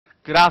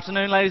Good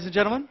afternoon, ladies and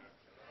gentlemen.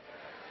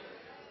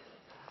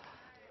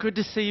 Good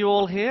to see you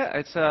all here.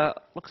 It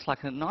looks like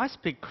a nice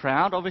big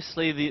crowd.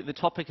 Obviously, the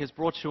topic has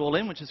brought you all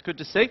in, which is good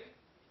to see.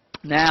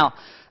 Now,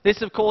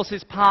 this, of course,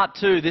 is part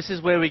two. This is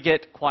where we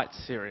get quite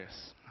serious.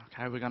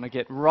 Okay, we're going to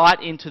get right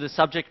into the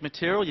subject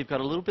material. You've got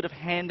a little bit of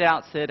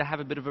handouts there to have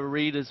a bit of a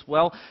read as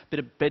well, a bit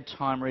of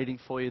bedtime reading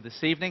for you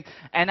this evening.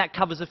 And that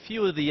covers a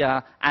few of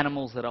the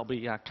animals that I'll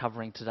be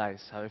covering today.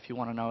 So if you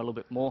want to know a little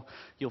bit more,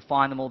 you'll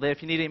find them all there.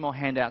 If you need any more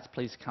handouts,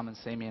 please come and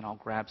see me and I'll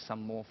grab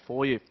some more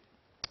for you.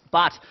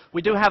 But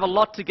we do have a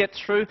lot to get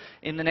through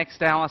in the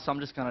next hour, so I'm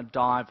just going to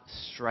dive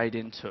straight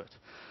into it.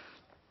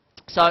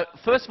 So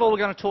first of all, we're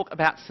going to talk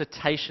about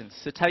cetaceans.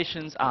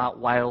 Cetaceans are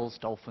whales,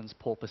 dolphins,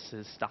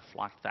 porpoises, stuff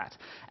like that.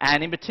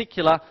 And in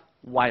particular,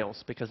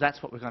 whales, because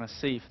that's what we're going to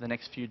see for the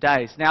next few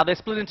days. Now, they're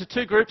split into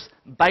two groups,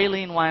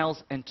 baleen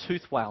whales and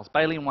toothed whales.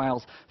 Baleen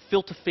whales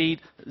filter feed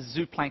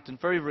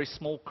zooplankton, very, very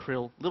small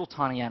krill, little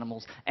tiny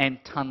animals, and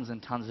tons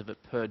of it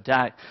per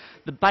day.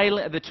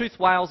 The toothed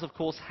whales, of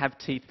course, have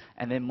teeth,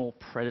 and they're more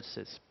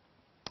predators.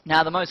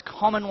 Now, the most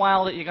common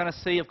whale that you're going to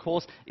see, of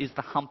course, is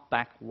the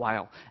humpback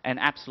whale, an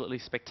absolutely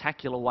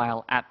spectacular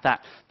whale at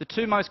that. The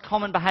two most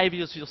common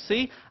behaviours you'll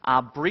see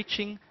are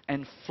breaching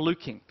and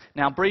fluking.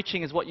 Now,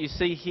 breaching is what you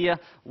see here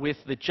with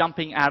the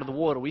jumping out of the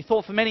water. We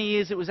thought for many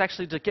years it was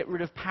actually to get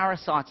rid of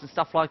parasites and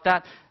stuff like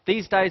that.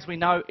 These days we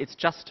know it's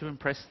just to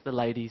impress the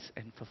ladies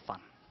and for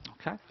fun.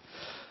 Okay?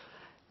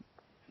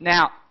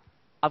 Now,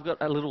 I've got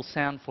a little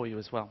sound for you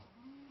as well.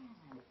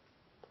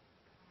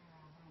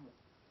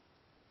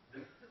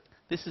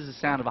 This is the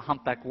sound of a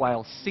humpback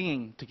whale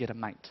singing to get a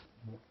mate.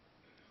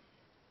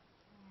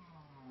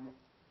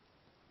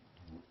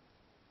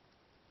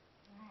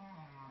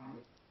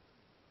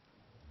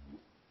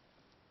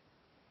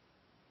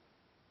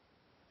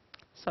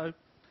 So,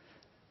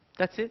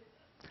 that's it.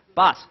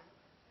 But,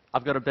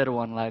 I've got a better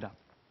one later.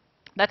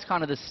 That's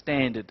kind of the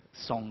standard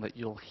song that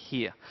you'll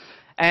hear.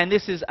 And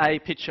this is a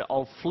picture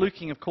of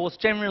fluking, of course.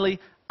 Generally,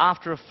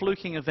 after a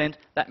fluking event,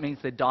 that means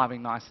they're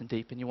diving nice and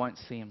deep and you won't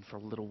see them for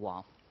a little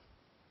while.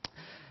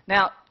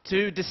 Now,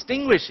 to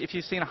distinguish if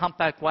you've seen a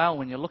humpback whale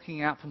when you're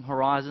looking out from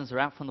horizons or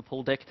out from the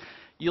pool deck,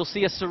 you'll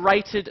see a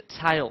serrated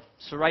tail,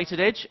 serrated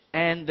edge,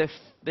 and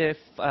their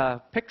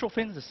pectoral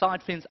fins, the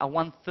side fins, are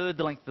 1/3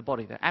 the length of the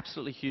body. They're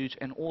absolutely huge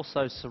and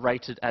also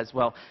serrated as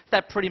well.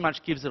 That pretty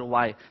much gives it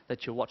away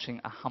that you're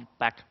watching a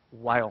humpback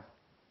whale.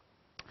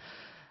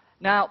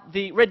 Now,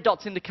 the red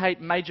dots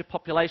indicate major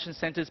population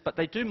centres, but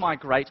they do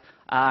migrate,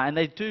 and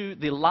they do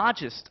the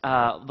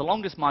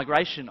longest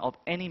migration of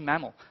any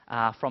mammal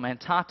from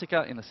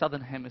Antarctica in the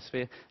southern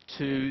hemisphere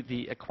to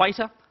the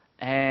equator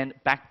and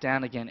back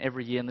down again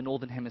every year, and the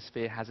northern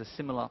hemisphere has a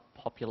similar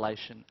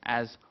population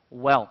as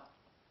well.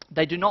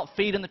 They do not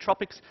feed in the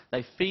tropics.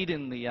 They feed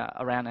in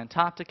around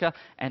Antarctica,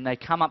 and they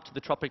come up to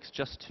the tropics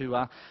just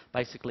to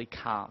basically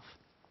calve.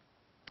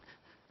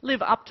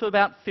 Live up to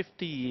about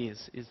 50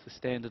 years is the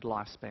standard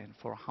lifespan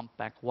for a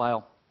humpback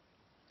whale.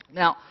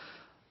 Now,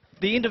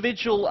 the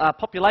individual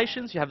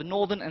populations, you have the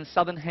northern and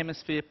southern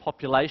hemisphere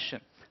population.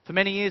 For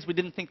many years we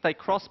didn't think they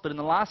crossed, but in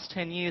the last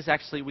 10 years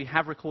actually we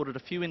have recorded a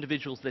few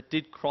individuals that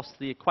did cross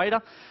the equator,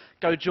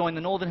 go join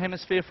the northern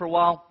hemisphere for a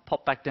while,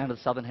 pop back down to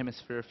the southern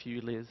hemisphere a few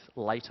years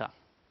later.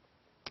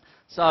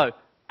 So,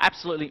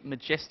 absolutely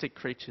majestic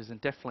creatures,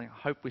 and definitely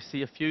I hope we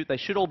see a few. They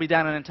should all be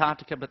down in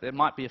Antarctica, but there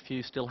might be a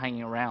few still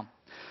hanging around.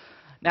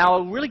 Now,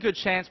 a really good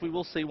chance we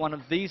will see one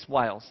of these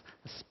whales,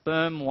 a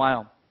sperm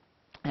whale.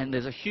 And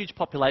there's a huge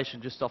population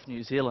just off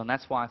New Zealand.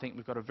 That's why I think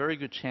we've got a very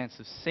good chance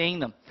of seeing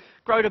them.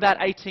 Grow to about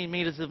 18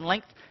 metres in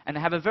length, and they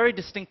have a very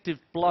distinctive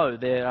blow.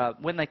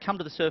 When they come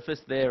to the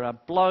surface, their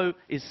blow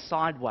is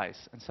sideways.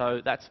 And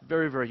so that's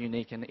very, very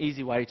unique and an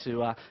easy way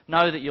to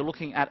know that you're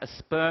looking at a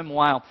sperm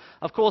whale.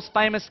 Of course,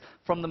 famous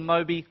from the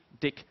Moby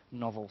Dick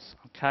novels.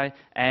 Okay?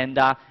 And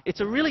it's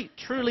a really,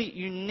 truly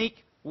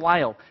unique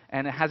whale,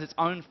 and it has its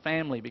own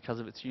family because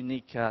of its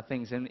unique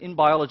things. And in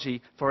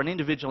biology, for an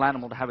individual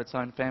animal to have its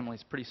own family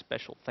is a pretty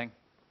special thing.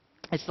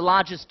 It's the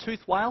largest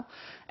toothed whale,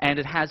 and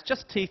it has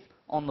just teeth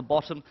on the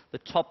bottom. The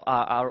top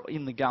are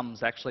in the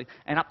gums, actually,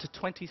 and up to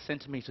 20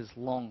 centimetres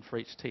long for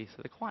each teeth,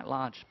 so they're quite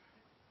large.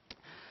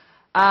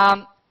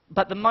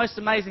 But the most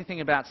amazing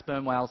thing about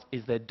sperm whales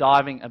is their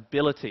diving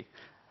ability.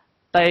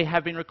 They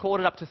have been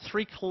recorded up to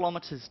 3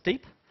 kilometres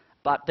deep,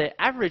 but their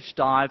average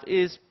dive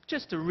is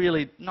just a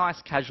really nice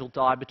casual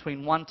dive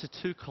between 1 to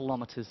 2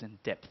 kilometres in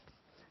depth.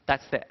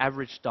 That's their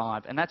average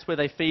dive, and that's where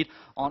they feed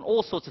on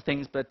all sorts of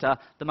things, but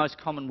the most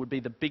common would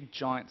be the big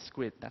giant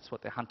squid. That's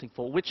what they're hunting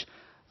for, which,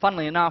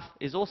 funnily enough,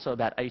 is also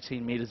about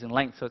 18 metres in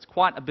length, so it's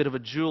quite a bit of a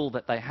jewel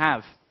that they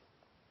have.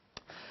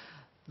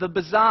 The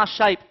bizarre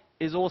shape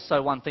is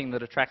also one thing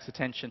that attracts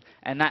attention,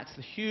 and that's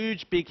the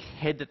huge big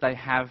head that they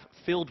have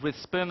filled with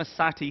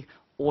spermaceti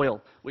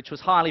oil, which was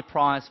highly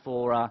prized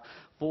for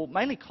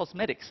mainly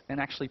cosmetics, and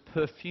actually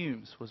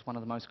perfumes was one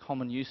of the most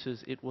common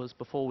uses. It was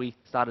before we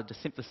started to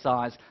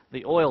synthesize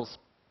the oils.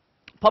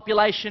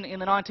 Population in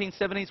the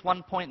 1970s,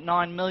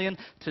 1.9 million.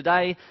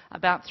 Today,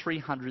 about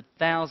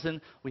 300,000.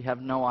 We have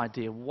no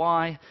idea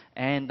why,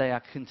 and they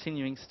are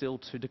continuing still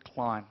to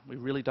decline. We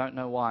really don't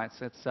know why.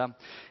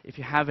 If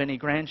you have any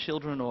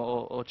grandchildren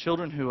or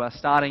children who are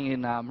starting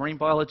in marine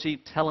biology,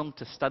 tell them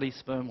to study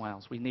sperm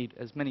whales. We need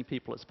as many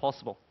people as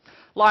possible.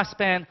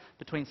 Lifespan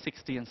between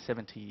 60 and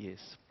 70 years.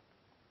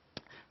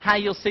 How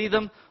you'll see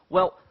them?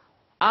 Well,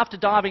 after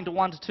diving to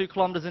 1 to 2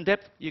 kilometres in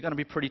depth, you're going to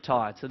be pretty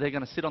tired. So they're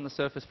going to sit on the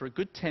surface for a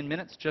good 10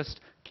 minutes just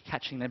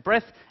catching their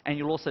breath, and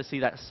you'll also see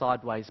that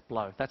sideways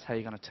blow. That's how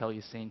you're going to tell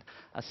you've seen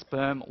a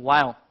sperm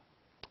whale.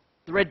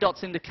 The red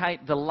dots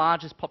indicate the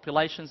largest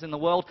populations in the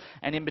world,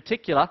 and in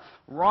particular,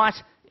 right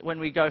when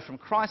we go from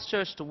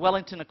Christchurch to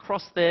Wellington,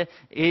 across there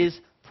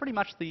is pretty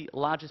much the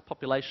largest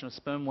population of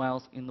sperm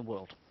whales in the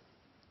world.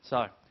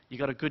 So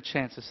you've got a good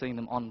chance of seeing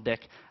them on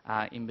deck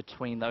in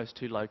between those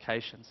two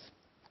locations.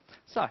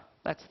 So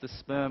that's the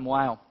sperm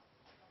whale.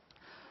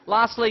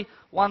 Lastly,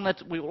 one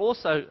that we will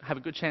also have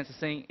a good chance of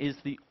seeing is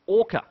the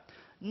orca.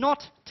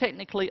 Not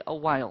technically a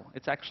whale,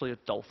 it's actually a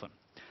dolphin.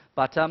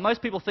 But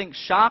most people think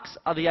sharks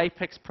are the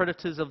apex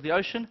predators of the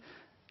ocean.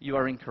 You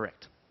are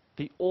incorrect.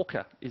 The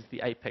orca is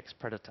the apex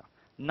predator.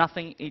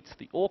 Nothing eats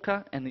the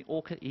orca, and the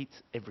orca eats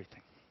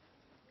everything.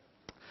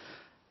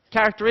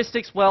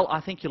 Characteristics, well,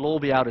 I think you'll all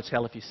be able to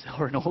tell if you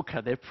saw an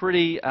orca. They're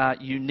pretty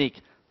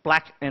unique.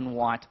 Black and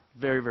white,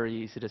 very, very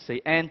easy to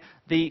see. And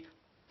the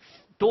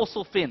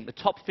dorsal fin, the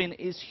top fin,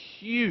 is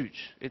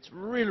huge. It's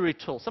really, really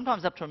tall,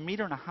 sometimes up to 1.5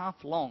 meters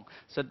long.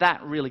 So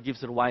that really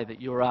gives it away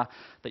that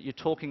you're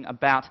talking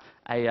about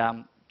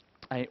a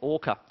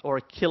orca or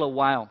a killer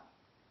whale.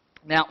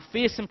 Now,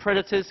 fearsome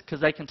predators, because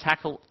they can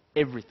tackle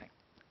everything.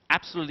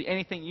 Absolutely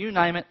anything, you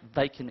name it,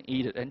 they can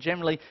eat it. And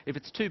generally, if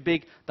it's too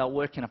big, they'll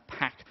work in a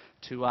pack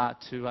to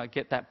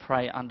get that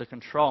prey under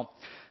control.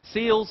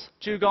 Seals,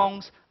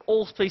 dugongs,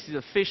 all species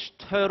of fish,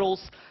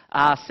 turtles,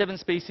 7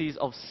 species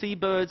of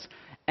seabirds,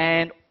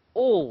 and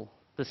all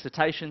the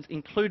cetaceans,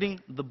 including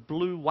the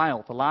blue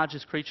whale, the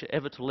largest creature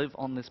ever to live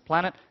on this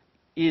planet,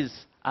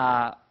 is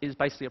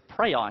basically a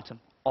prey item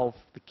of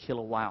the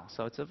killer whale.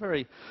 So it's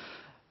a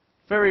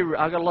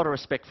I've got a lot of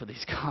respect for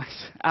these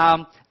guys.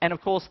 And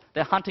of course,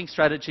 their hunting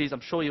strategies,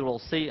 I'm sure you'll all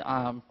see,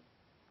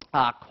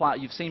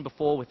 you've seen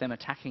before with them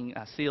attacking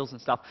seals and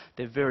stuff.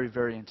 They're very,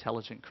 very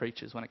intelligent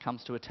creatures when it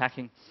comes to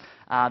attacking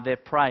their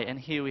prey. And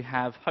here we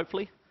have,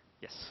 hopefully,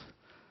 yes.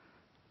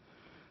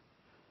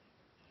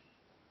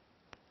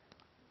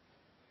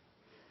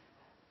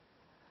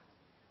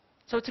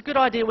 So it's a good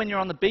idea when you're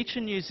on the beach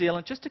in New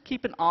Zealand just to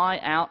keep an eye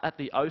out at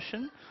the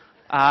ocean.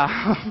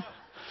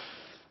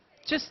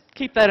 Just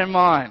keep that in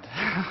mind,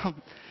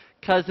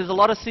 because there's a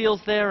lot of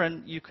seals there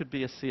and you could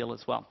be a seal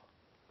as well.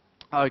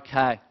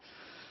 Okay,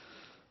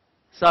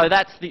 so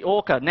that's the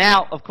orca.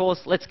 Now, of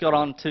course, let's get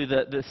on to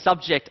the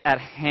subject at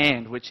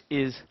hand, which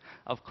is,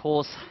 of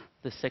course,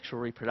 the sexual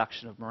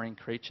reproduction of marine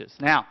creatures.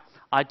 Now,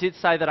 I did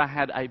say that I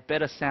had a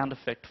better sound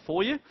effect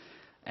for you,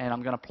 and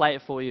I'm going to play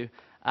it for you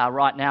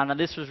right now. Now,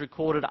 this was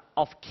recorded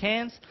off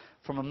cans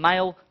from a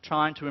male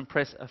trying to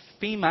impress a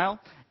female.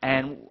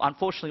 And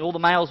unfortunately, all the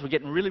males were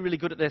getting really, really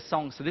good at their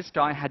songs, so this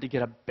guy had to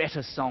get a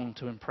better song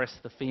to impress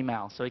the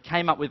female. So he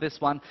came up with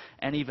this one,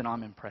 and even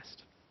I'm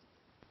impressed.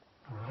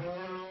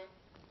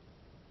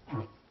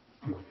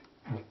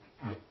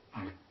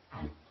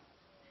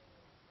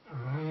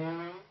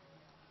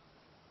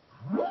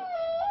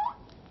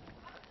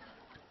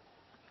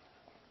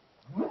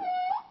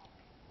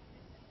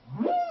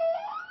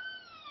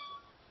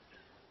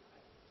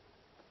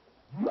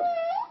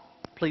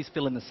 Please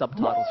fill in the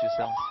subtitles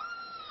yourselves.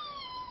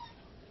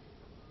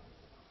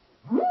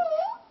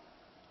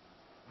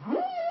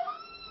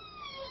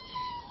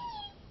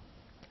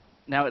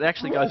 Now, it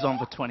actually goes on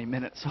for 20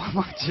 minutes, so I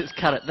might just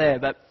cut it there.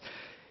 But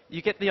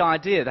you get the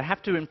idea. They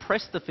have to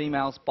impress the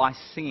females by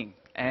singing.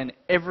 And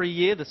every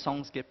year, the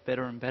songs get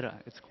better and better.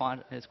 It's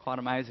quite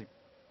amazing.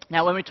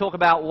 Now, when we talk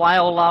about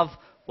whale love,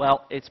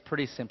 well, it's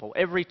pretty simple.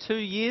 Every 2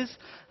 years,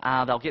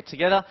 they'll get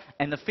together,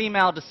 and the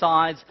female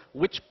decides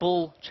which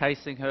bull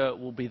chasing her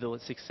will be the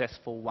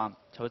successful one.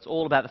 So it's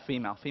all about the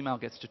female. Female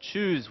gets to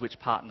choose which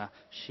partner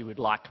she would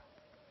like.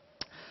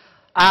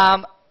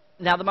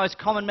 Now, the most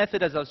common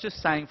method, as I was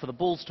just saying, for the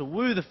bulls to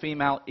woo the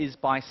female is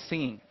by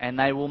singing. And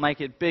they will make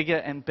it bigger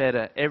and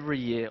better every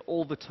year,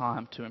 all the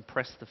time, to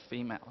impress the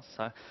females.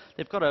 So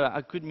they've got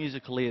a good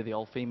musical ear, the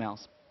old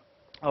females.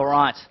 All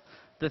right,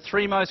 the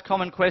 3 most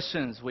common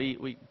questions.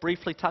 We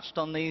briefly touched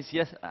on these,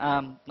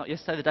 not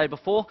yesterday, the day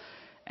before.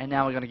 And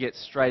now we're going to get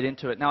straight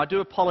into it. Now, I do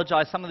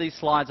apologise. Some of these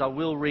slides I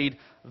will read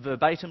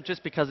verbatim,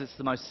 just because it's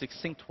the most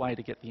succinct way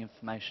to get the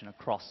information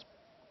across.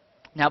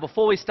 Now,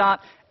 before we start,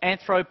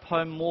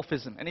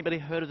 anthropomorphism. Anybody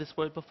heard of this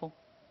word before?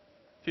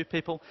 A few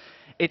people.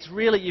 It's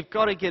really, you've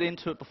got to get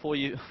into it before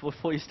you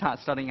start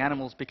studying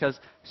animals, because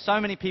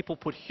so many people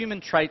put human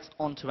traits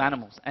onto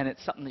animals, and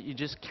it's something that you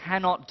just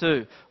cannot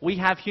do. We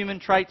have human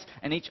traits,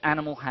 and each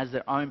animal has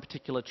their own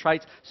particular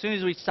traits. As soon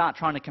as we start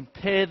trying to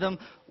compare them,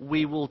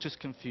 we will just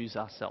confuse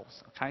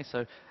ourselves. Okay,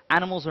 so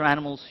animals are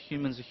animals,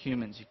 humans are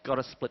humans. You've got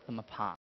to split them apart.